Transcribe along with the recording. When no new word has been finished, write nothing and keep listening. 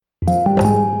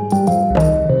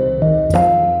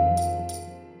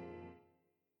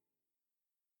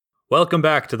Welcome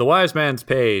back to The Wise Man's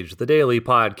Page, the daily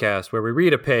podcast where we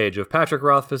read a page of Patrick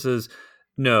Rothfuss's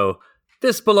No,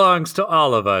 This Belongs to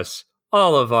All of Us,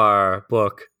 all of our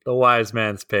book, The Wise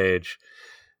Man's Page.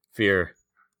 Fear.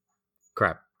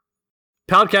 Crap.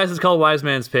 Podcast is called Wise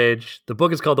Man's Page, the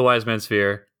book is called The Wise Man's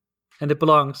Fear, and it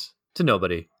belongs to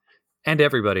nobody and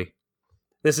everybody.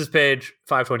 This is page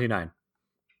 529.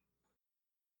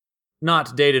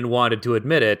 Not Dedan wanted to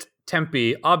admit it,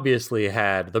 Tempe obviously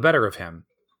had the better of him.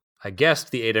 I guessed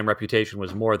the Adem reputation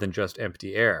was more than just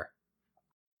empty air.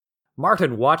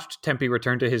 Martin watched Tempe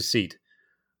return to his seat.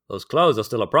 Those clothes are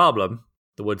still a problem,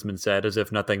 the woodsman said, as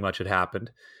if nothing much had happened.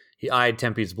 He eyed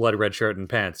Tempe's blood-red shirt and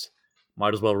pants.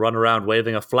 Might as well run around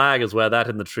waving a flag as wear that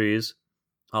in the trees.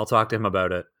 I'll talk to him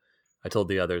about it, I told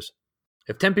the others.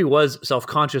 If Tempe was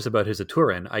self-conscious about his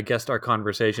Aturan, I guessed our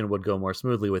conversation would go more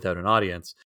smoothly without an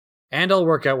audience. And I'll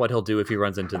work out what he'll do if he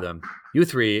runs into them. You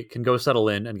three can go settle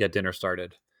in and get dinner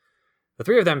started. The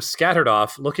three of them scattered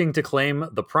off, looking to claim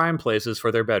the prime places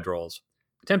for their bedrolls.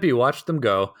 Tempe watched them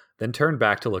go, then turned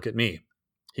back to look at me.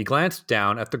 He glanced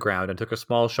down at the ground and took a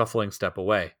small shuffling step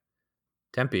away.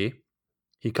 Tempe,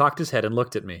 he cocked his head and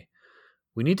looked at me.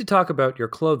 We need to talk about your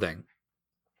clothing.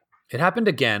 It happened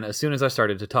again as soon as I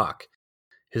started to talk.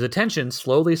 His attention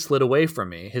slowly slid away from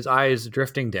me, his eyes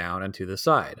drifting down and to the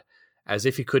side, as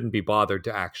if he couldn't be bothered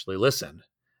to actually listen,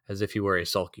 as if he were a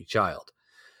sulky child.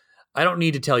 I don't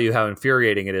need to tell you how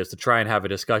infuriating it is to try and have a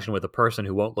discussion with a person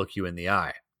who won't look you in the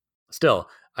eye. Still,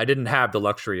 I didn't have the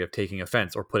luxury of taking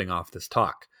offense or putting off this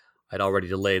talk. I'd already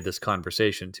delayed this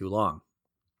conversation too long.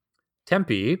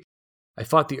 Tempe, I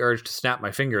fought the urge to snap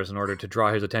my fingers in order to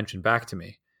draw his attention back to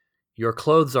me. Your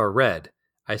clothes are red,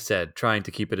 I said, trying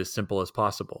to keep it as simple as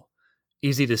possible.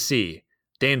 Easy to see.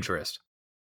 Dangerous.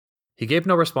 He gave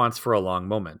no response for a long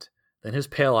moment. Then his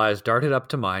pale eyes darted up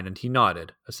to mine and he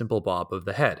nodded, a simple bob of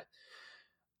the head.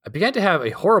 I began to have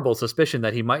a horrible suspicion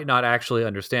that he might not actually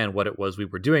understand what it was we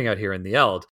were doing out here in the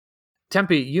Eld.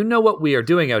 Tempe, you know what we are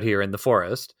doing out here in the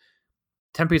forest.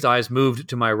 Tempe's eyes moved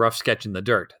to my rough sketch in the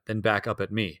dirt, then back up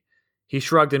at me. He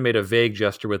shrugged and made a vague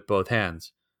gesture with both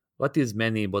hands. What is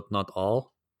many but not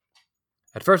all?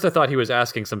 At first I thought he was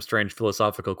asking some strange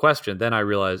philosophical question, then I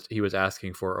realized he was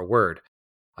asking for a word.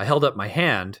 I held up my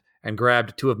hand and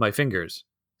grabbed 2 of my fingers.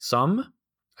 Some?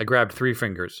 I grabbed 3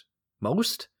 fingers.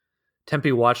 Most?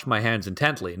 Tempe watched my hands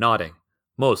intently, nodding.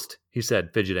 Most, he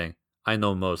said, fidgeting. I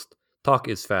know most. Talk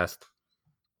is fast.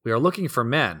 We are looking for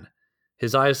men.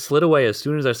 His eyes slid away as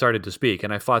soon as I started to speak,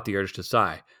 and I fought the urge to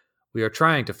sigh. We are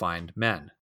trying to find men.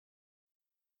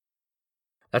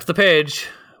 That's the page.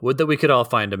 Would that we could all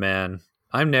find a man.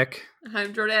 I'm Nick.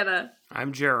 I'm Jordana.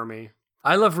 I'm Jeremy.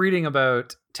 I love reading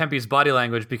about Tempe's body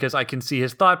language because I can see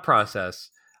his thought process.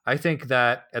 I think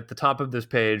that at the top of this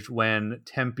page, when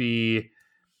Tempe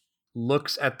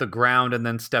looks at the ground and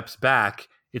then steps back,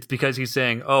 it's because he's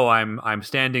saying, oh, I'm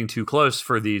standing too close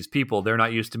for these people. They're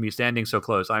not used to me standing so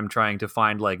close. I'm trying to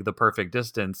find like the perfect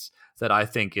distance that I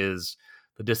think is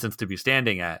the distance to be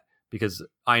standing at, because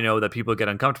I know that people get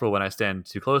uncomfortable when I stand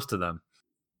too close to them.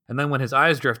 And then when his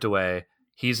eyes drift away,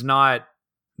 he's not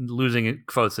losing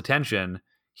Kvothe's attention.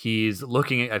 He's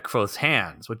looking at Kvothe's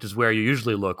hands, which is where you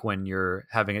usually look when you're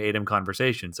having an Adem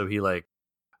conversation. So he like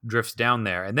drifts down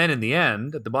there. And then in the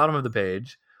end, at the bottom of the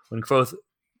page, when Kvothe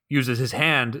uses his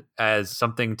hand as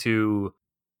something to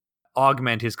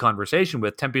augment his conversation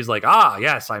with, Tempe's like,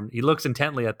 yes, he looks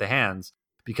intently at the hands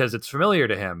because it's familiar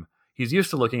to him. He's used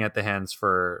to looking at the hands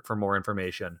for more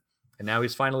information. And now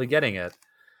he's finally getting it.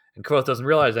 And Kvothe doesn't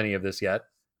realize any of this yet,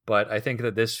 but I think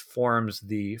that this forms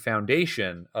the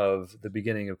foundation of the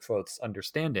beginning of Kvothe's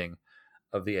understanding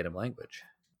of the Adem language.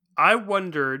 I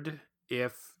wondered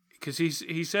if, because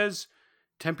he says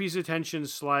Tempe's attention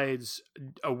slides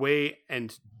away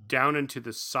and down and to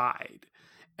the side.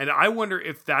 And I wonder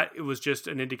if it was just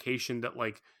an indication that,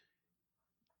 like,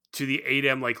 to the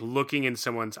Adem, like, looking in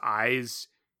someone's eyes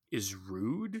is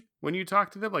rude when you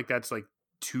talk to them. Like, that's, like,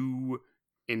 too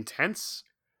intense.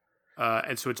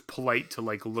 And so it's polite to,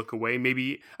 like, look away.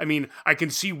 Maybe, I mean, I can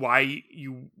see why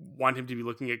you want him to be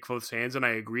looking at Kvothe's hands, and I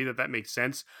agree that makes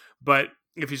sense. But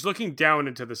if he's looking down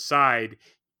and to the side,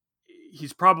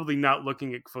 he's probably not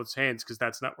looking at Kvothe's hands because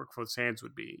that's not where Kvothe's hands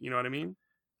would be. You know what I mean?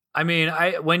 I mean,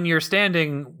 when you're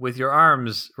standing with your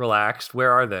arms relaxed,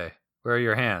 where are they? Where are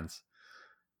your hands?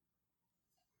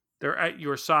 They're at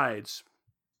your sides.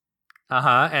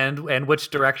 Uh-huh. And which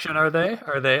direction are they?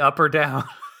 Are they up or down?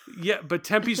 Yeah, but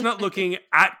Tempe's not looking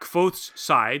at Kvothe's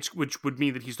sides, which would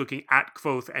mean that he's looking at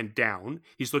Kvothe and down.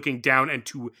 He's looking down and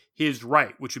to his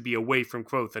right, which would be away from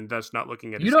Kvothe and thus not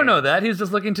looking at his You don't hand. know that. He's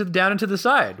just looking down and to the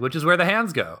side, which is where the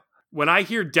hands go. When I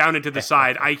hear down and to the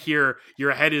side, I hear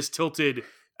your head is tilted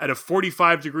at a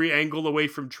 45-degree angle away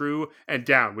from true and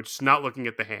down, which is not looking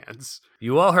at the hands.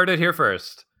 You all heard it here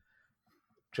first.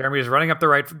 Jeremy is running up the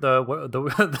red flag. The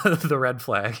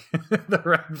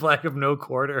red flag of no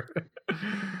quarter.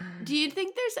 Do you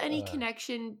think there's any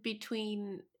connection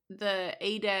between the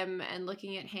Adem and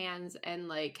looking at hands and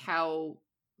like how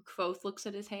Kvothe looks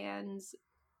at his hands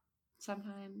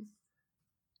sometimes?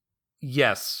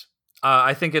 Yes.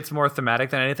 I think it's more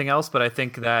thematic than anything else, but I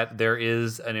think that there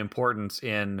is an importance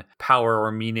in power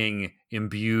or meaning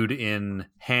imbued in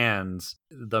hands,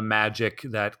 the magic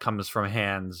that comes from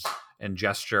hands and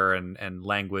gesture and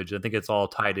language. I think it's all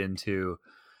tied into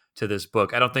this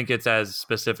book. I don't think it's as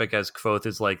specific as Kvothe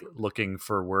is like looking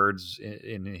for words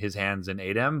in his hands in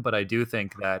Adem, but I do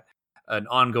think that an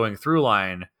ongoing through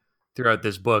line throughout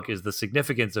this book is the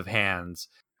significance of hands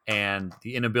and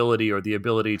the inability or the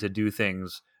ability to do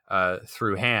things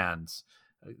through hands,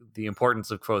 the importance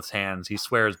of Kvothe's hands. He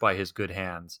swears by his good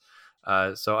hands.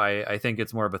 So I think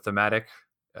it's more of a thematic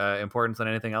importance than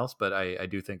anything else, but I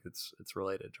do think it's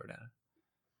related, Jordana.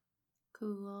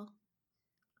 Cool.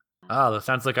 Oh, that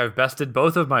sounds like I've bested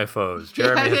both of my foes.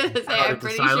 Jeremy, I was going to say, I'm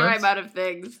pretty sure I'm out of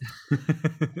things.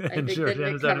 And I think that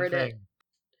Nick covered it.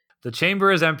 The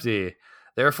chamber is empty.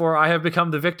 Therefore, I have become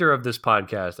the victor of this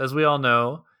podcast. As we all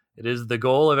know, it is the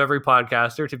goal of every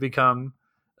podcaster to become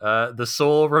the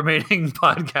sole remaining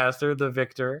podcaster, the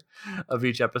victor of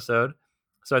each episode.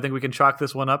 So I think we can chalk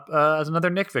this one up as another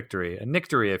Nick victory, a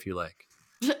Nicktory, if you like.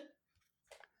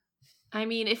 I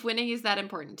mean, if winning is that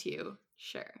important to you,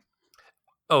 sure.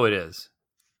 Oh, it is.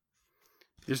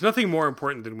 There's nothing more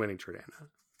important than winning, Jordana.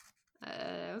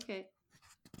 Okay.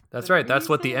 That's right. That's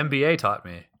what the MBA taught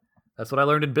me. That's what I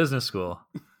learned in business school.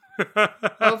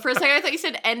 Oh, for a second I thought you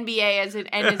said NBA as in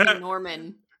N as in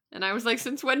Norman. And I was like,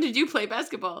 since when did you play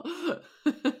basketball?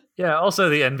 Yeah, also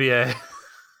the NBA.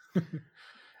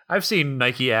 I've seen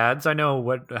Nike ads. I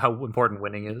know how important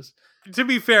winning is. To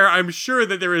be fair, I'm sure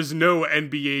that there is no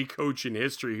NBA coach in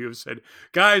history who have said,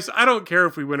 guys, I don't care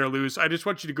if we win or lose. I just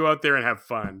want you to go out there and have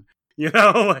fun. You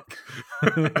know, like,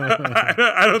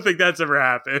 I don't think that's ever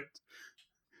happened.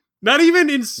 Not even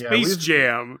in Space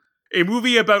Jam, a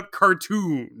movie about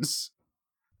cartoons.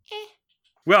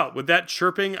 Well, with that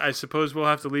chirping, I suppose we'll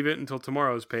have to leave it until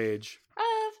tomorrow's page.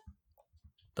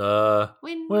 The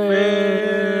Wind.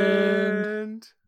 Wind.